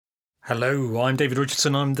Hello, I'm David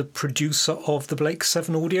Richardson. I'm the producer of the Blake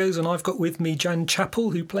 7 audios, and I've got with me Jan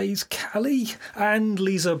Chappell, who plays Callie, and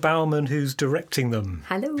Lisa Bauman, who's directing them.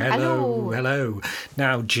 Hello. Hello.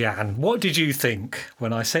 Now, Jan, what did you think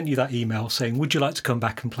when I sent you that email saying, would you like to come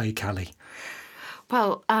back and play Callie?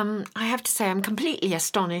 Well, I have to say I'm completely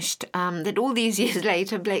astonished that all these years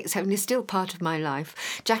later, Blake 7 is still part of my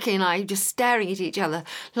life. Jackie and I just staring at each other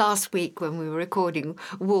last week when we were recording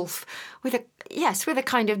Wolf with a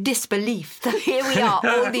kind of disbelief that here we are,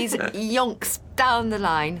 all these yonks down the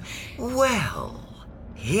line. Well,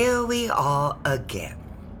 here we are again.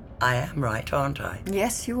 I am right, aren't I?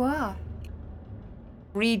 Yes, you are.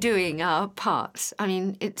 Redoing our parts. I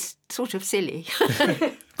mean, it's sort of silly.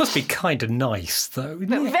 Must be kind of nice, though, isn't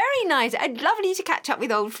But it? very nice. And lovely to catch up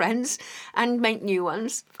with old friends and make new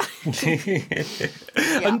ones.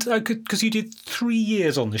 And because you did 3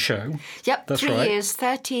 years on the show. Yep, That's 3 right. years,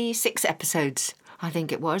 36 episodes, I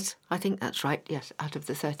think it was. I think that's right, yes, out of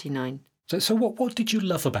the 39. So what did you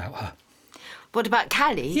love about her? What about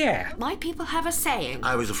Callie? Yeah. My people have a saying.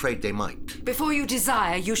 I was afraid they might. Before you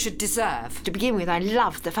desire, you should deserve. To begin with, I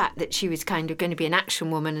loved the fact that she was kind of going to be an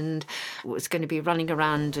action woman and was going to be running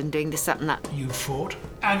around and doing this, that and that. You fought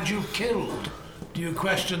and you killed. Do you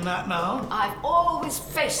question that now? I've always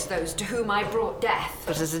faced those to whom I brought death.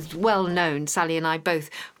 But as is well known, Sally and I both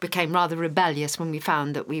became rather rebellious when we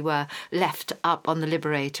found that we were left up on the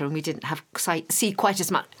Liberator and we didn't have see quite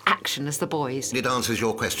as much action as the boys. It answers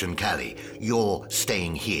your question, Callie. You're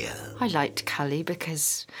staying here. I liked Callie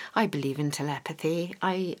because I believe in telepathy.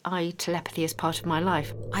 Telepathy is part of my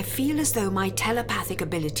life. I feel as though my telepathic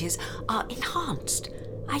abilities are enhanced.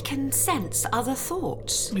 I can sense other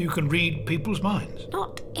thoughts. You can read people's minds.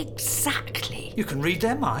 Not exactly. You can read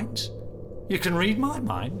their minds. You can read my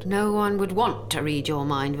mind. No one would want to read your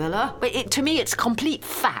mind, Villa. But to me, it's complete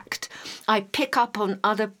fact. I pick up on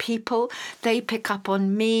other people. They pick up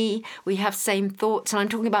on me. We have same thoughts. And I'm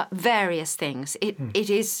talking about various things. It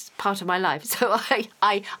is part of my life. So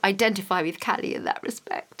I identify with Callie in that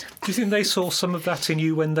respect. Do you think they saw some of that in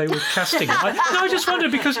you when they were casting it? I just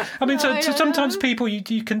wondered because, sometimes people,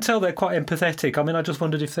 you can tell they're quite empathetic. I mean, I just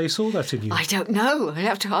wondered if they saw that in you. I don't know. I'd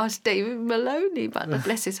have to ask David Maloney, but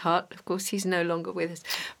bless his heart, of course, he's no longer with us.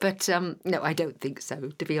 But no, I don't think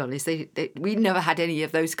so, to be honest. We never had any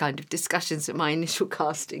of those kind of discussions at my initial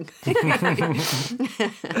casting.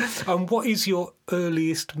 What is your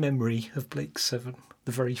earliest memory of Blake 7?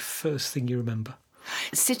 The very first thing you remember?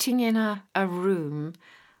 Sitting in a room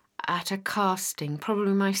at a casting,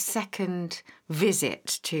 probably my second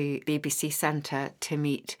visit to BBC Centre to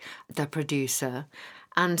meet the producer,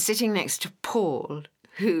 and sitting next to Paul,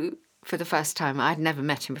 who, for the first time, I'd never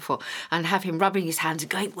met him before, and have him rubbing his hands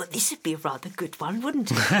and going, well, this would be a rather good one,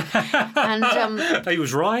 wouldn't it? And He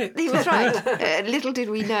was right. he was right. Little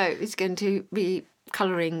did we know it was going to be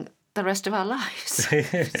colouring the rest of our lives.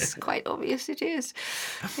 It's quite obvious it is.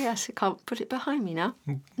 Yes, I can't put it behind me now.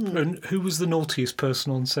 And who was the naughtiest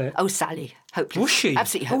person on set? Oh, Sally. Hopeless. Was she?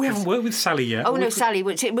 Absolutely Oh, we hopeless. haven't worked with Sally yet. Oh, no, Sally.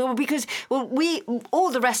 Because we,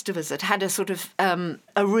 all the rest of us had a sort of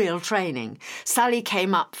a real training. Sally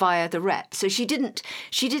came up via the rep, so she didn't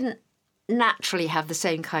naturally have the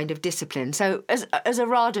same kind of discipline. So as a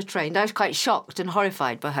RADA trained, I was quite shocked and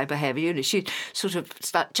horrified by her behaviour. You know, she'd sort of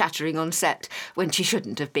start chattering on set when she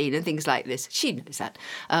shouldn't have been and things like this. She knows that.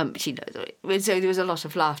 She knows it. So there was a lot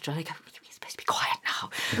of laughter. I go, you're supposed to be quiet now.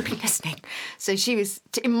 We've been listening. So she was,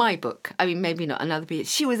 in my book, I mean, maybe not another bit,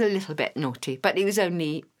 she was a little bit naughty, but it was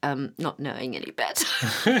only not knowing any better.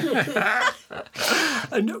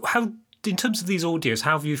 And how, in terms of these audios,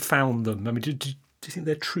 how have you found them? I mean, do you think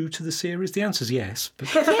they're true to the series? The answer's yes.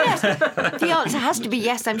 But... Yes, the answer has to be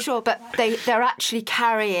yes, I'm sure. But they're actually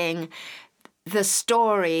carrying the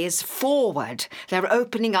stories forward. They're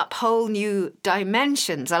opening up whole new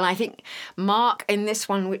dimensions. And I think Mark, in this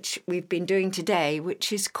one, which we've been doing today,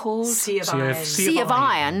 which is called Sea of Iron. Sea of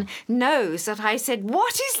Iron, knows that I said,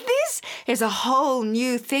 what is this? It's a whole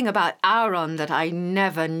new thing about Auron that I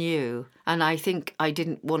never knew. And I think I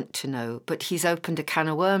didn't want to know, but he's opened a can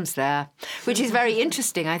of worms there, which is very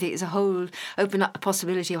interesting. I think it's open up the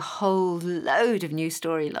possibility of a whole load of new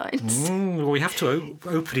storylines. Well, we have to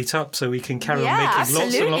open it up so we can carry on making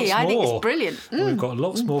absolutely. lots and lots more. I think it's brilliant. Well, we've got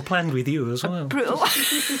lots more planned with you as well.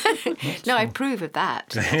 No, I approve of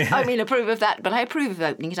that. I mean, approve of that, but I approve of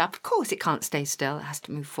opening it up. Of course, it can't stay still. It has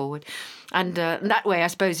to move forward. And that way, I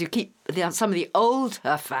suppose, you keep some of the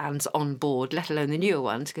older fans on board, let alone the newer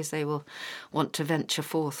ones, because they will want to venture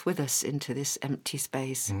forth with us into this empty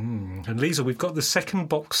space. And Lisa, we've got the second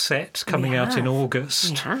box set coming out in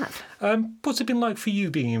August. We have. What's it been like for you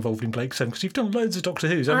being involved in Blake 7? Because you've done loads of Doctor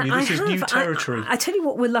Who's, haven't you? This is new territory. I tell you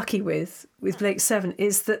what we're lucky with Blake 7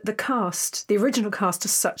 is that the cast, the original cast, are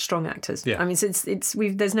such strong actors. Yeah. I mean,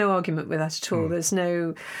 there's no argument with that at all. There's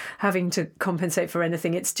no having to compensate for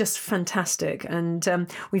anything. It's just fantastic. And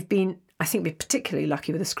I think we're particularly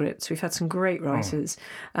lucky with the scripts. We've had some great writers,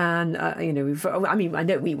 and I know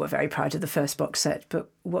we were very proud of the first box set, but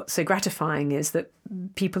what's so gratifying is that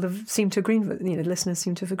people have seemed to agree with, listeners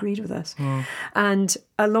seem to have agreed with us. And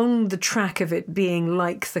along the track of it being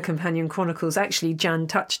like the Companion Chronicles, actually Jan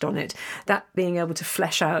touched on it, that being able to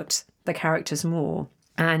flesh out the characters more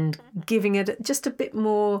and giving it just a bit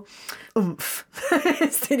more oomph.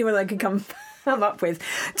 It's the only one I can come up with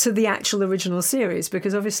to the actual original series,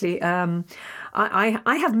 because obviously I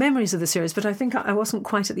have memories of the series, but I think I wasn't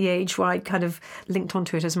quite at the age where I kind of linked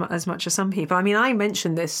onto it as much as some people. I mean, I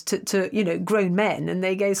mentioned this to grown men, and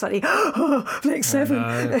they go slightly, Blake 7.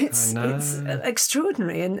 It's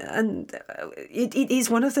extraordinary, and it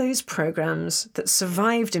is one of those programmes that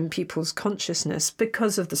survived in people's consciousness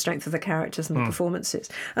because of the strength of the characters and the performances.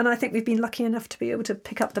 And I think we've been lucky enough to be able to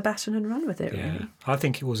pick up the baton and run with it. Yeah, really. I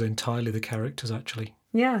think it was entirely the characters, actually.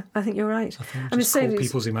 Yeah, I think you're right. I mean, caught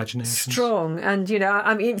people's imaginations. Strong,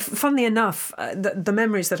 and funnily enough, the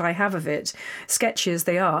memories that I have of it, sketchy as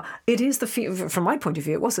they are, it is from my point of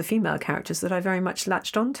view, it was the female characters that I very much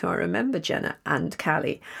latched onto. I remember Jenna and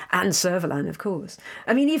Callie and Servalan, of course.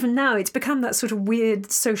 I mean, even now it's become that sort of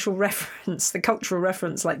weird social reference, the cultural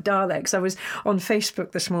reference, like Daleks. I was on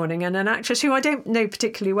Facebook this morning, and an actress who I don't know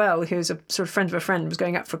particularly well, who's a sort of friend of a friend, was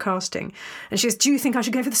going up for casting, and she goes, "Do you think I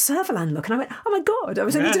should go for the Servalan look?" And I went, "Oh my God, I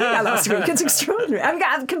was only doing that last week. It's extraordinary." I mean,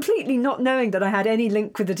 I'm completely not knowing that I had any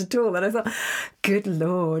link with it at all. And I thought, good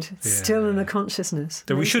Lord, still in the consciousness.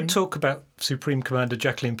 So we should talk about Supreme Commander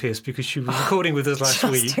Jacqueline Pearce, because she was recording with us last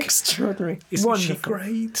week. Extraordinary. Isn't Wonderful. she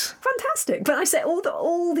great? Fantastic. But I say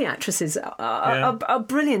all the actresses are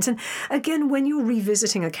brilliant. And again, when you're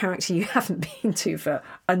revisiting a character you haven't been to for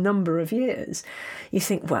a number of years, you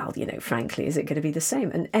think, well, frankly, is it going to be the same?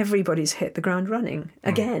 And everybody's hit the ground running.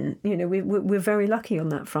 Again, we're very lucky on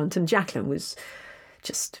that front. And Jacqueline was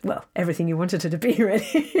just, everything you wanted her to be, really.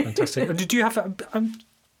 Fantastic. Did you have...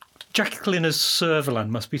 Jacqueline as Servalan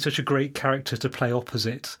must be such a great character to play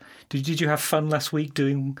opposite. Did you have fun last week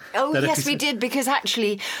doing Oh, that yes, episode? we did, because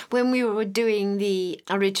actually when we were doing the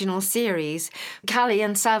original series, Callie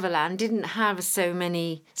and Servalan didn't have so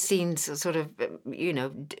many scenes, sort of,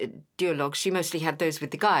 duologues. She mostly had those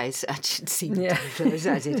with the guys. I didn't see those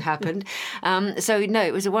as it happened. So, no,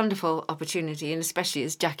 it was a wonderful opportunity, and especially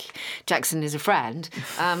as Jackson is a friend,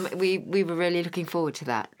 we were really looking forward to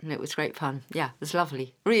that, and it was great fun. Yeah, it was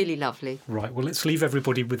lovely, really lovely. Right, well, let's leave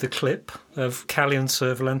everybody with the clip of Callie and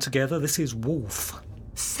Servalan together. This is Wolf.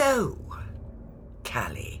 So,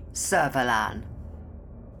 Callie, Servalan.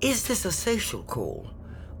 is this a social call,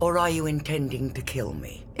 or are you intending to kill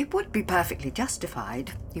me? It would be perfectly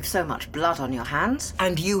justified. You've so much blood on your hands.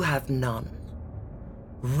 And you have none?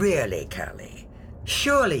 Really, Callie?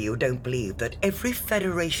 Surely you don't believe that every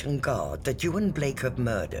Federation guard that you and Blake have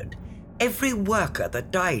murdered, every worker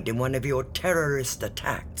that died in one of your terrorist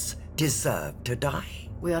attacks, deserved to die?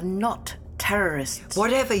 We are not terrorists.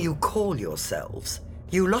 Whatever you call yourselves,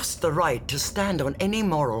 you lost the right to stand on any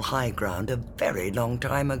moral high ground a very long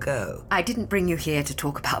time ago. I didn't bring you here to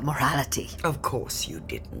talk about morality. Of course you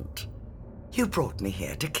didn't. You brought me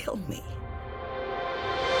here to kill me.